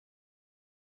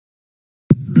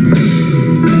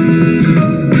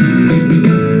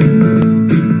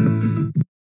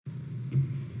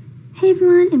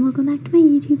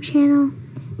YouTube channel.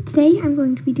 Today I'm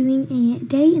going to be doing a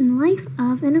day in the life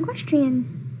of an equestrian.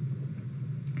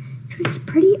 So it's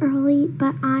pretty early,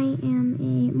 but I am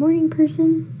a morning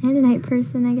person and a night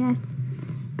person, I guess.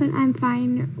 But I'm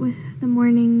fine with the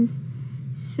mornings,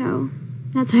 so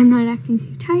that's why I'm not acting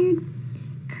too tired.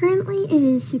 Currently it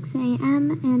is 6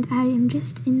 a.m. and I am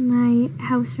just in my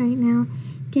house right now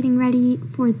getting ready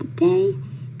for the day,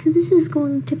 because this is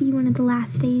going to be one of the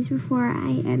last days before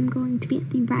I am going to be at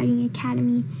the riding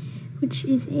academy, which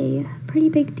is a pretty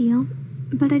big deal,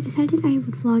 but I decided I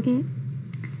would vlog it.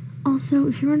 Also,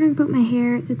 if you're wondering about my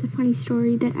hair, that's a funny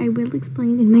story that I will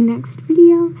explain in my next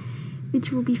video,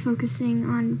 which will be focusing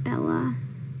on Bella.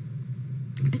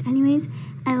 But anyways,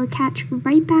 I will catch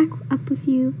right back up with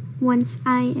you once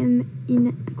I am in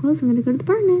the clothes. I'm going to go to the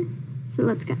barn now, so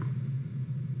let's go.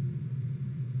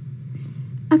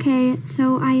 Okay,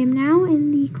 so I am now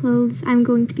in the clothes I'm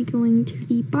going to be going to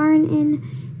the barn in.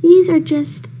 These are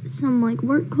just some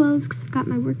work clothes because I've got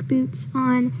my work boots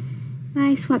on,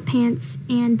 my sweatpants,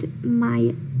 and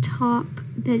my top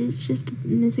that is just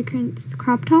Misicrin's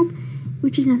crop top,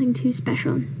 which is nothing too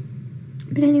special.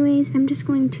 But anyways, I'm just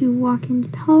going to walk into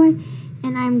the hallway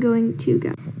and I'm going to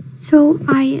go. So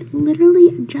I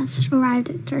literally just arrived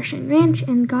at Equestrian Ranch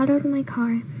and got out of my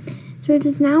car. So it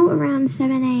is now around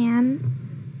 7 a.m.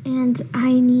 and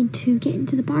I need to get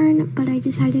into the barn, but I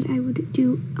decided I would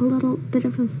do a little bit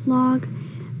of a vlog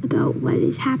about what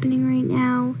is happening right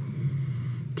now,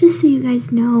 just so you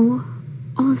guys know.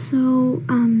 Also,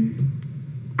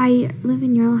 I live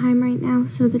in Yerleheim right now,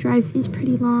 so the drive is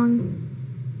pretty long.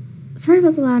 Sorry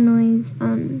about the loud noise.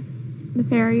 The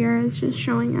farrier is just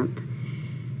showing up,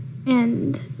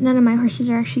 and none of my horses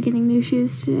are actually getting new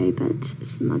shoes today, but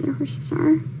some other horses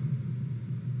are.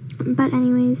 But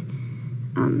anyways,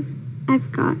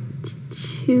 I've got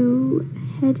to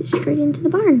head straight into the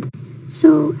barn.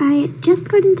 So I just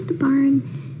got into the barn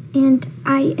and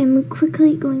I am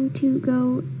quickly going to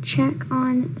go check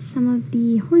on some of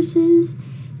the horses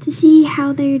to see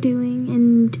how they're doing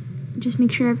and just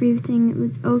make sure everything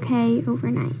was okay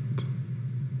overnight.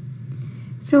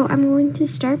 So I'm going to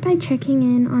start by checking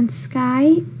in on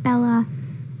Sky, Bella,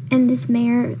 and this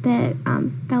mare that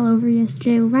fell over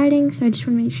yesterday while riding, so I just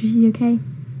want to make sure she's okay.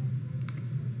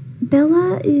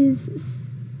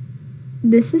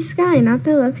 This is Sky, not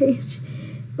Bella, Paige.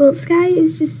 Well, Sky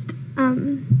is just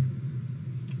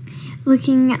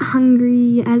looking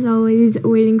hungry as always,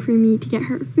 waiting for me to get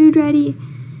her food ready.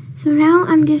 So now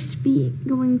I'm just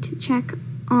going to check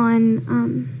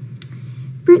on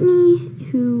Brittany,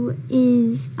 who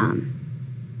is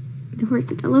the horse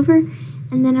that fell over,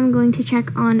 and then I'm going to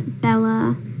check on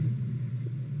Bella.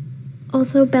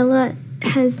 Also, Bella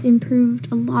has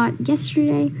improved a lot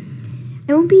yesterday.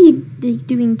 I won't be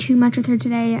doing too much with her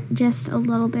today, just a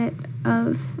little bit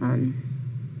of, I'm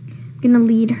going to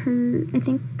lead her, I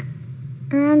think,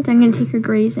 around. I'm going to take her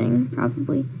grazing,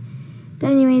 probably.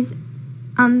 But anyways,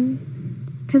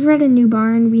 because we're at a new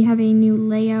barn, we have a new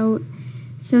layout.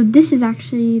 So this is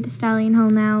actually the stallion hall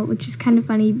now, which is kind of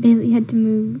funny. Bailey had to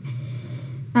move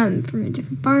from a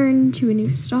different barn to a new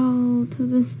stall to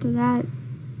this to that.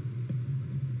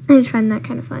 I just find that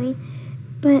kind of funny.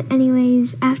 But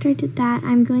anyways, after I did that,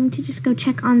 I'm going to just go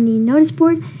check on the notice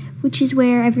board, which is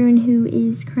where everyone who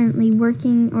is currently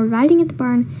working or riding at the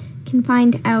barn can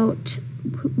find out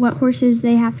what horses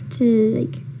they have to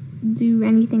do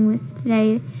anything with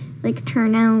today, like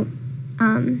turn out,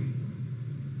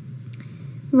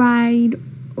 ride,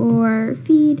 or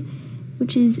feed,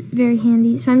 which is very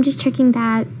handy. So I'm just checking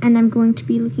that, and I'm going to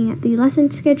be looking at the lesson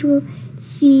schedule to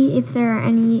see if there are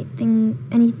any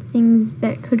things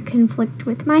that could conflict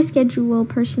with my schedule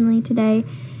personally today,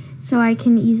 so I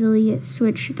can easily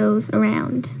switch those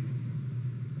around.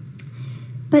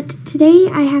 But today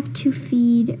I have to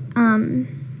feed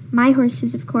my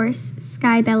horses, of course,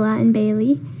 Sky, Bella, and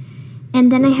Bailey,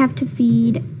 and then I have to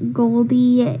feed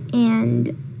Goldie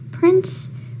and Prince,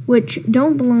 which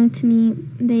don't belong to me.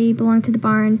 They belong to the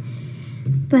barn,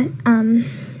 but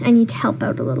I need to help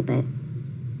out a little bit.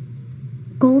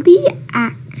 Goldie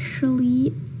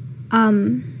actually,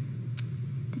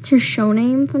 that's her show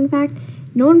name, fun fact.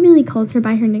 No one really calls her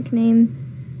by her nickname,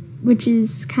 which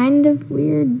is kind of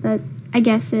weird, but I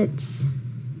guess it's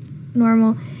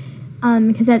normal,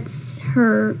 because that's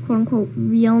her quote-unquote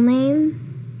real name.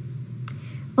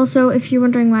 Also, if you're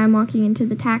wondering why I'm walking into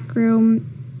the tack room,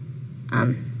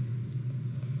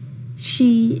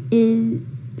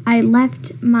 I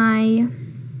left my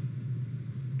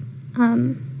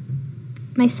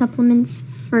my supplements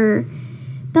for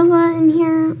Bella in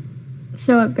here,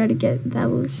 so I've got to get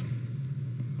those.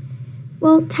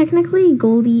 Well, technically,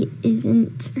 Goldie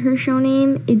isn't her show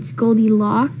name. It's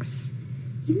Goldilocks.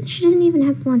 Even she doesn't even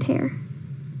have blonde hair.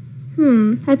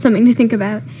 That's something to think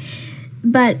about.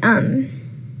 But, her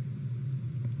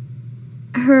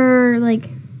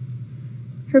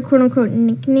quote-unquote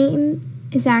nickname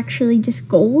is actually just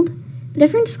Gold. But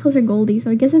everyone just calls her Goldie, so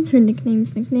I guess that's her nickname.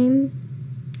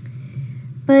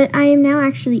 But I am now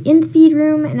actually in the feed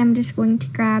room, and I'm just going to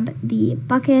grab the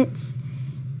buckets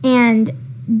and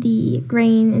the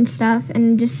grain and stuff,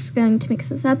 and just going to mix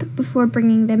those up before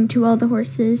bringing them to all the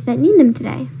horses that need them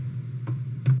today.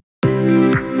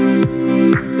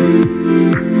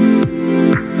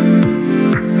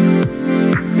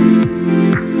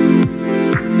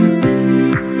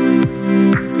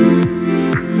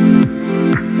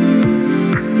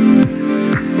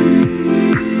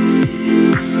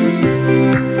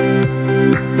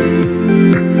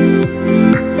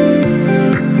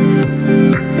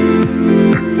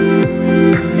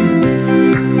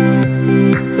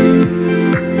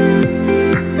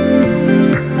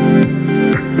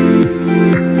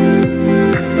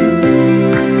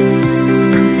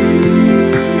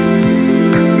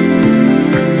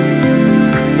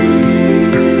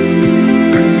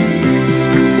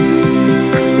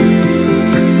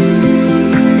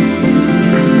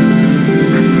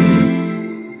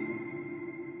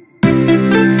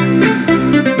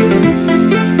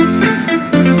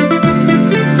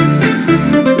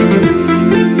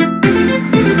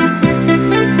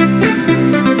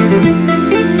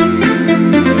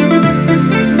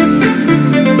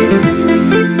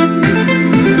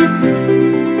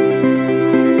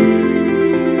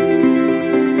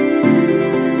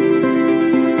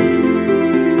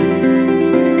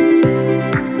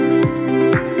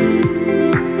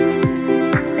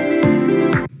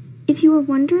 If you were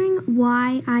wondering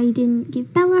why I didn't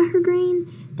give Bella her grain,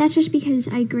 that's just because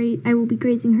I will be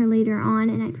grazing her later on,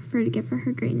 and I prefer to give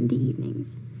her grain in the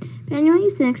evenings. But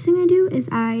anyways, the next thing I do is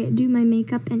I do my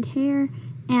makeup and hair,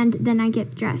 and then I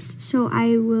get dressed. So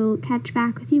I will catch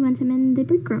back with you once I'm in the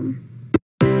break room.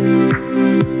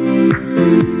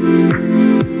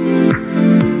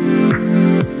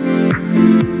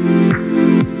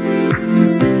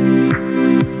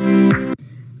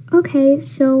 Okay,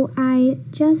 so I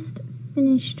just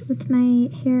finished with my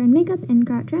hair and makeup and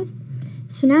got dressed.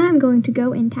 So now I'm going to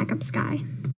go and tack up Sky.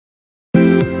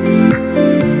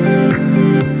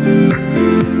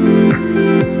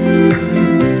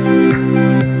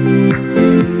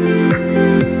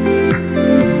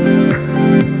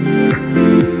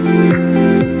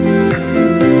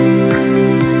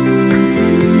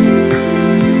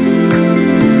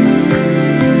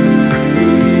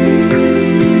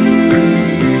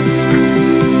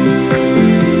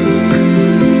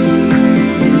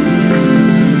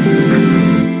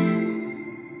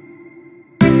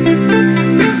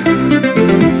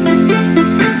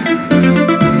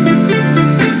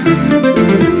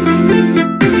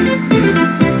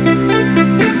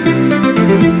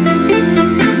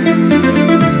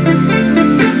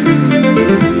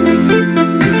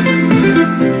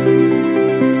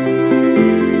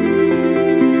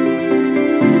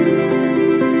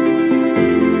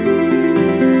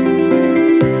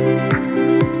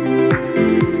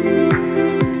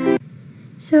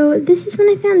 So this is when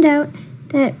I found out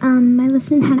that my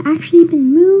lesson had actually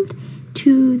been moved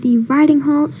to the riding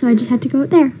hall, so I just had to go out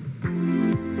there.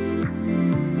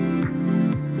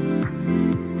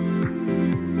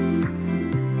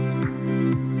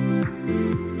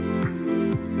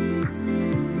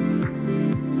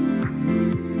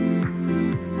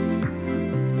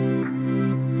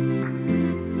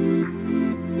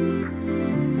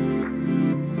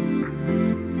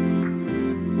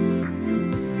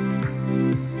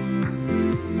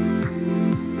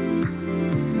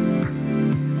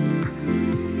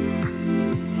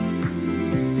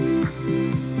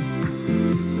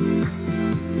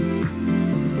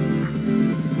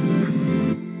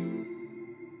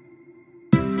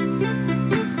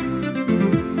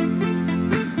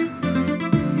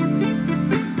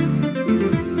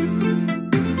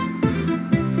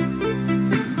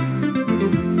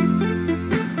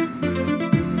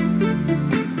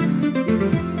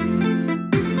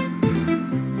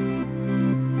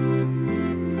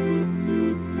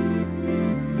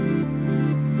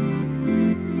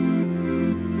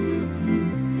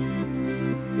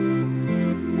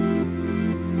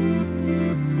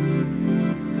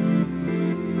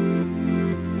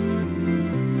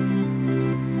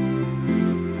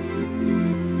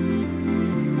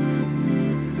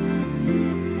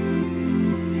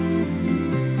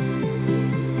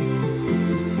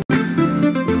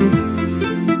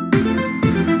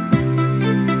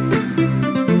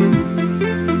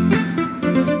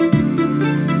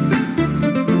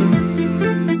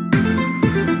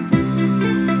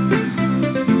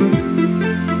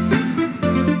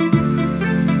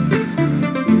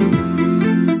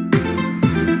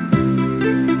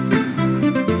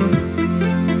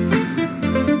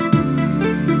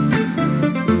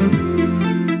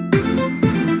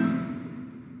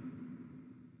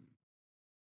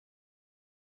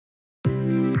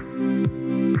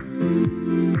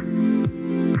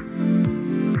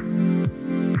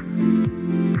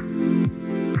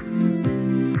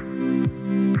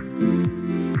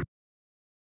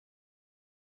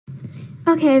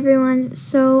 Okay, everyone,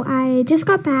 so I just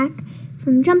got back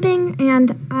from jumping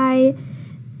and I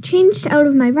changed out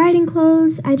of my riding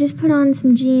clothes. I just put on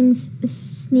some jeans,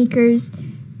 sneakers,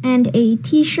 and a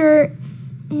t-shirt,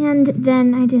 and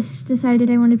then I just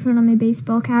decided I wanted to put on my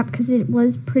baseball cap because it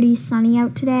was pretty sunny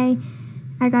out today.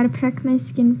 I gotta protect my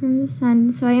skin from the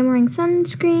sun, so I am wearing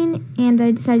sunscreen, and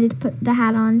I decided to put the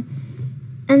hat on.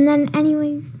 And then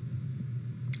anyways,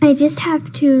 I just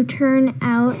have to turn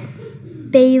out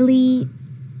Bailey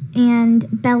and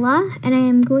Bella, and I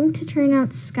am going to turn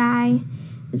out Sky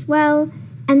as well.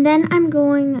 And then I'm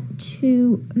going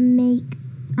to make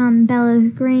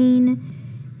Bella's grain,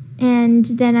 and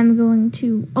then I'm going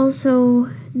to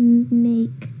also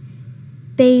make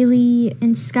Bailey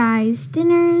and Sky's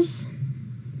dinners.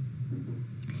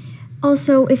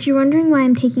 Also, if you're wondering why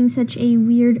I'm taking such a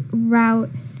weird route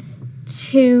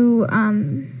to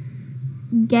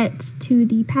get to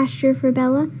the pasture for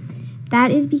Bella, that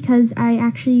is because I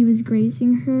actually was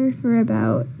grazing her for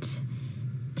about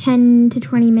 10 to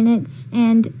 20 minutes,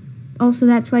 and also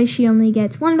that's why she only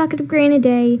gets 1 bucket of grain a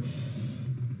day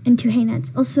and 2 hay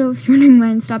nets. Also, if you're wondering why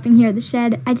I'm stopping here at the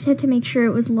shed, I just had to make sure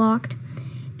it was locked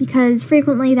because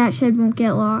frequently that shed won't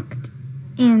get locked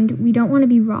and we don't want to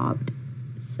be robbed.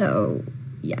 So,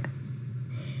 yeah.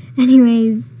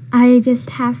 Anyways, I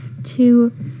just have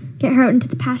to get her out into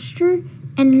the pasture.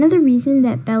 And another reason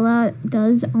that Bella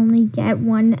does only get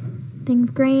 1 thing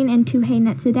of grain and 2 hay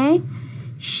nets a day,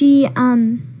 she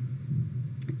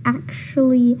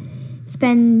actually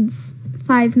spends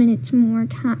 5 minutes more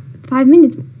time, 5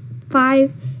 minutes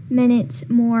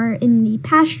more in the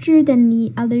pasture than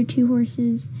the other 2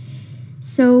 horses.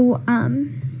 So,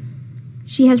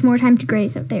 she has more time to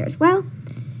graze out there as well.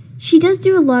 She does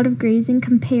do a lot of grazing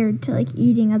compared to, like,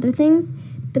 eating other things,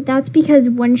 but that's because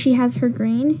when she has her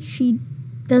grain, she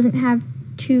doesn't have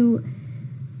too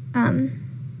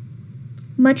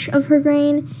much of her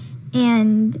grain,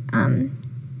 and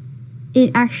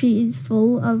it actually is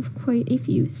full of quite a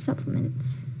few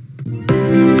supplements.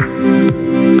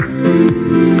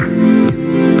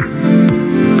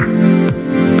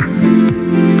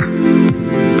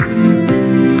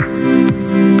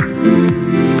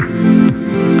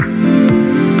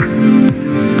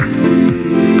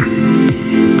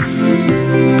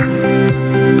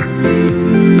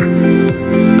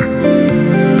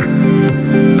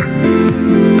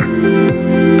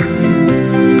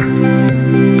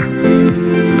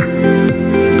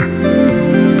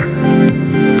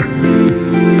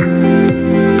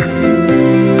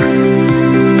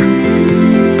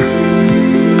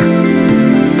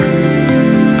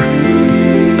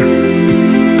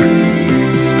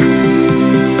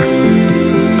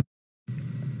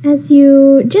 As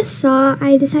you just saw,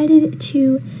 I decided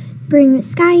to bring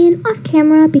Sky in off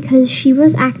camera because she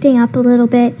was acting up a little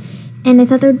bit, and I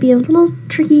thought that would be a little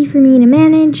tricky for me to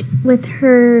manage with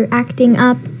her acting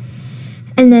up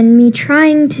and then me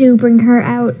trying to bring her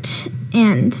out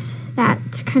and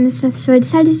that kind of stuff. So I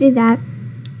decided to do that.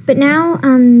 But now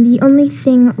the only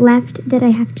thing left that I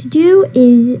have to do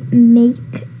is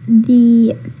make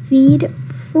the feed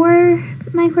for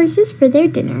my horses for their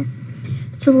dinner.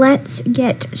 So let's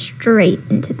get straight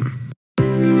into that.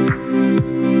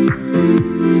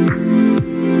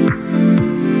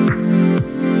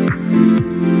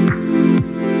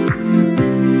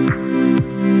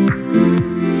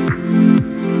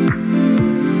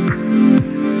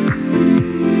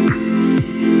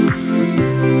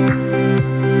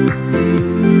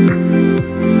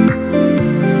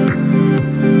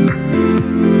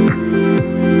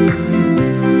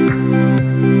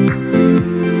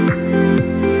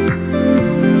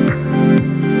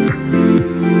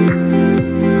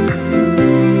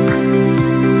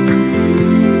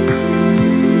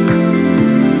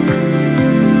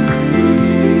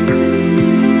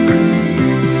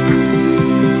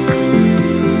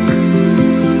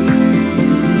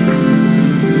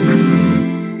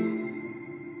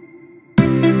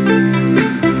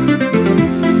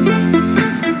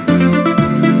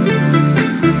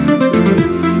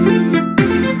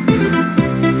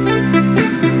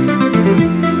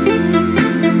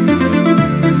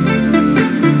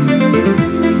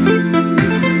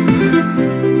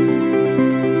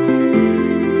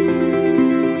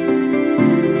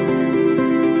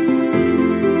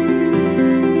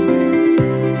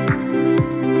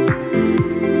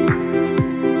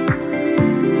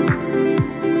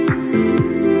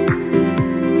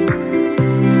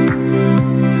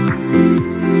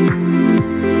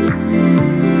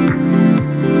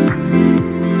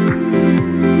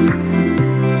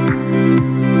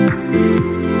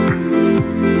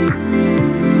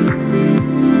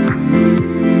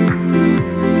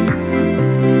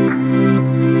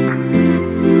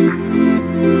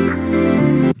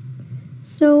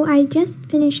 just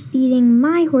finished feeding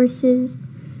my horses.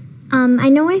 I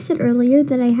know I said earlier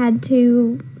that I had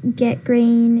to get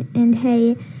grain and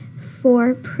hay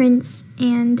for Prince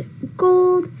and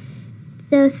Gold.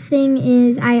 The thing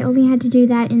is, I only had to do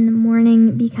that in the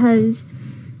morning because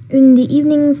in the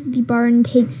evenings, the barn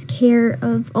takes care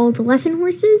of all the lesson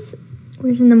horses,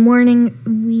 whereas in the morning,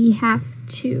 we have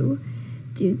to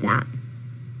do that.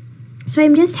 So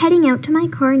I'm just heading out to my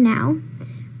car now.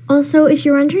 Also, if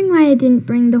you're wondering why I didn't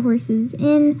bring the horses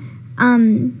in,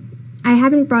 I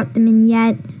haven't brought them in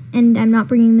yet, and I'm not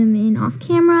bringing them in off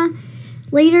camera.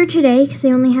 Later today, because I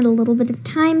only had a little bit of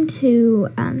time to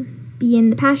be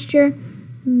in the pasture,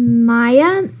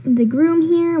 Maya, the groom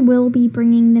here, will be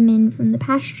bringing them in from the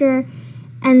pasture,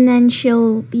 and then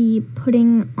she'll be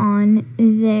putting on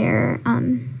their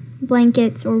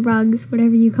blankets or rugs,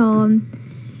 whatever you call them,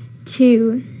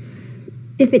 to,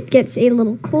 if it gets a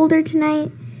little colder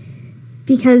tonight,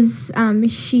 because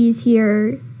she's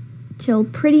here till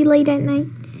pretty late at night,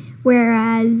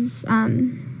 whereas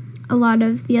a lot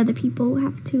of the other people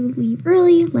have to leave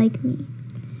early, like me.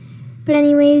 But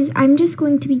anyways, I'm just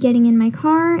going to be getting in my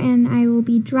car, and I will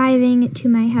be driving to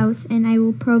my house, and I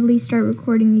will probably start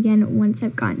recording again once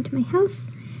I've gotten to my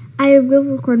house. I will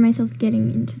record myself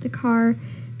getting into the car,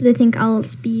 but I think I'll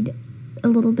speed a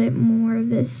little bit more of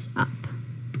this up.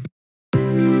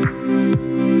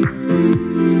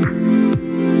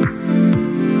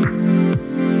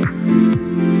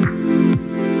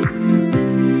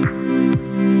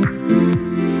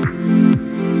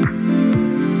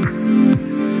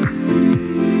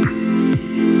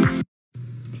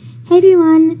 Hey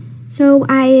everyone, so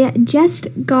I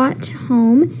just got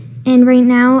home and right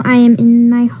now I am in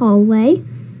my hallway.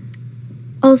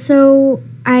 Also,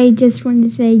 I just wanted to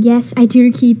say yes, I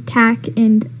do keep tack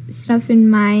and stuff in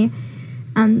my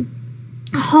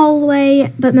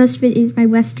hallway, but most of it is my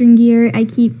Western gear. I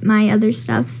keep my other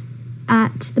stuff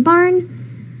at the barn,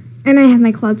 and I have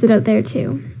my closet out there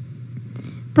too.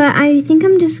 But I think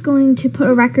I'm just going to put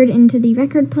a record into the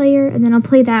record player, and then I'll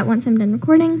play that once I'm done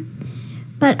recording.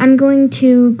 But I'm going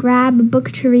to grab a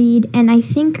book to read, and I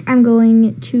think I'm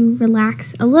going to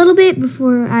relax a little bit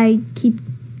before I keep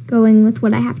going with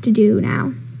what I have to do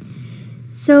now.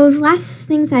 So the last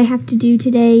things I have to do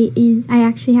today is I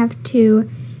actually have to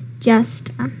just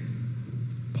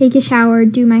take a shower,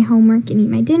 do my homework, and eat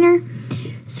my dinner.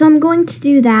 So I'm going to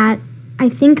do that. I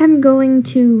think I'm going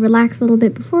to relax a little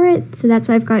bit before it, so that's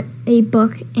why I've got a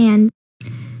book and...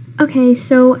 Okay,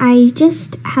 so I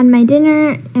just had my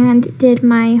dinner and did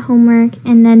my homework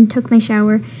and then took my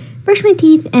shower, brushed my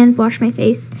teeth, and washed my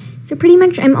face. So pretty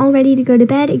much I'm all ready to go to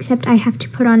bed, except I have to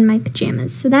put on my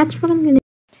pajamas. So that's what I'm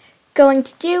going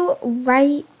to do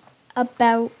right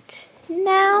about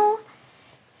now.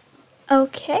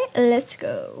 Okay, let's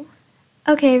go.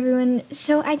 Okay, everyone,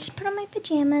 so I just put on my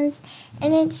pajamas,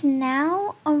 and it's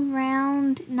now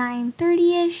around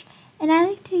 9:30ish. And I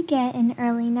like to get an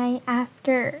early night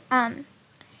after a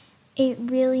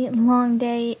really long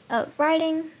day of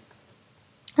riding.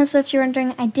 Also, if you're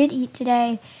wondering, I did eat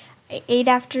today. I ate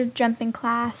after jumping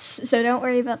class, so don't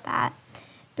worry about that.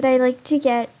 But I like to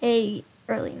get a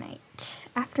early night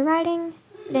after riding.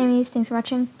 But anyways, thanks for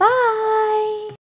watching. Bye!